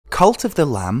Cult of the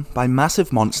Lamb by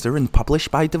Massive Monster and published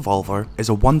by Devolver is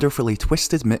a wonderfully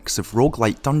twisted mix of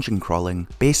roguelite dungeon crawling,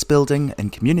 base building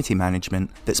and community management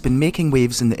that's been making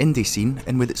waves in the indie scene,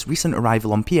 and with its recent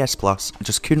arrival on PSPlus, I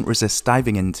just couldn't resist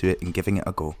diving into it and giving it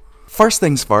a go. First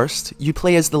things first, you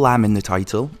play as the lamb in the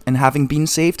title, and having been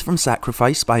saved from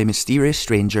sacrifice by a mysterious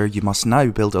stranger, you must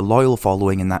now build a loyal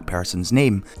following in that person's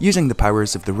name, using the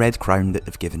powers of the red crown that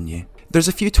they've given you. There's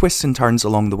a few twists and turns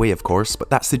along the way of course, but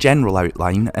that's the general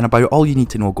outline and about all you need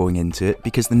to know going into it,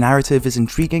 because the narrative is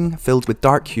intriguing, filled with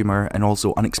dark humour and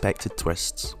also unexpected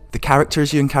twists. The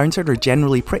characters you encounter are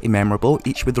generally pretty memorable,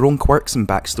 each with their own quirks and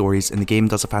backstories, and the game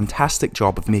does a fantastic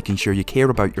job of making sure you care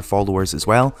about your followers as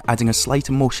well, adding a slight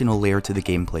emotional layer to the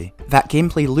gameplay. That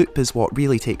gameplay loop is what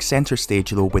really takes centre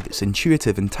stage though, with its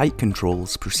intuitive and tight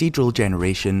controls, procedural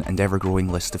generation and ever-growing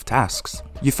list of tasks.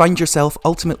 You find yourself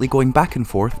ultimately going back and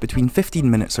forth between 15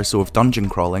 minutes or so of dungeon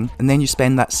crawling, and then you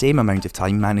spend that same amount of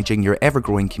time managing your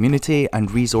ever-growing community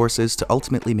and resources to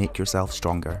ultimately make yourself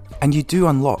stronger. And you do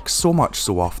unlock so much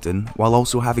so often, while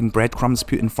also having breadcrumbs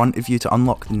put in front of you to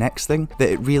unlock the next thing, that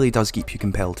it really does keep you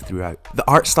compelled throughout. The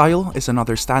art style is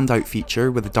another standout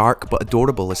feature with a dark but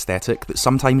adorable aesthetic that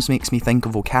sometimes makes me think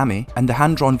of Okami, and the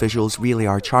hand-drawn visuals really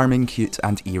are charming, cute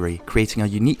and eerie, creating a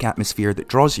unique atmosphere that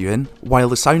draws you in, while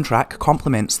the soundtrack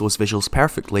complements those visuals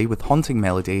perfectly with haunting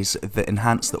melodies that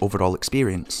enhance the overall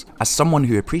experience. As someone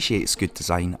who appreciates good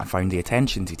design, I found the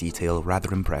attention to detail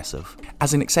rather impressive.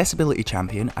 As an accessibility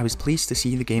champion, I was pleased to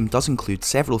see the game does include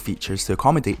several features to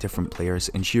accommodate different players,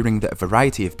 ensuring that a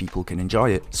variety of people can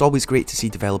enjoy it. It's always great to see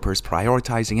developers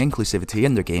prioritising inclusivity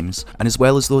in their games, and as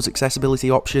well as those accessibility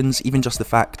options, even just the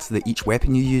fact that each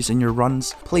weapon you use in your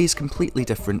runs plays completely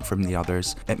different from the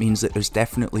others, it means that there's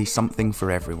definitely something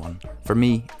for everyone. For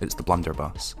me, it's the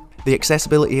blunderbuss. The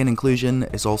accessibility and inclusion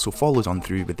is also followed on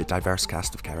through with the diverse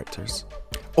cast of characters.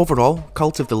 Overall,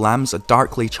 Cult of the Lamb's a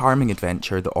darkly charming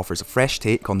adventure that offers a fresh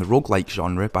take on the roguelike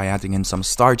genre by adding in some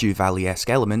Stardew Valley-esque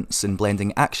elements and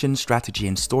blending action, strategy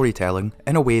and storytelling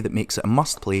in a way that makes it a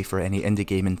must-play for any indie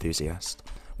game enthusiast.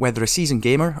 Whether a seasoned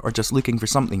gamer or just looking for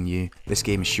something new, this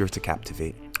game is sure to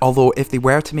captivate. Although if they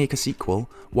were to make a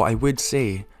sequel, what I would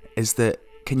say is that,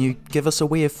 can you give us a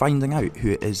way of finding out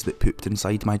who it is that pooped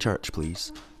inside my church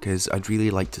please? Because I'd really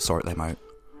like to sort them out.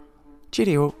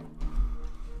 Cheerio!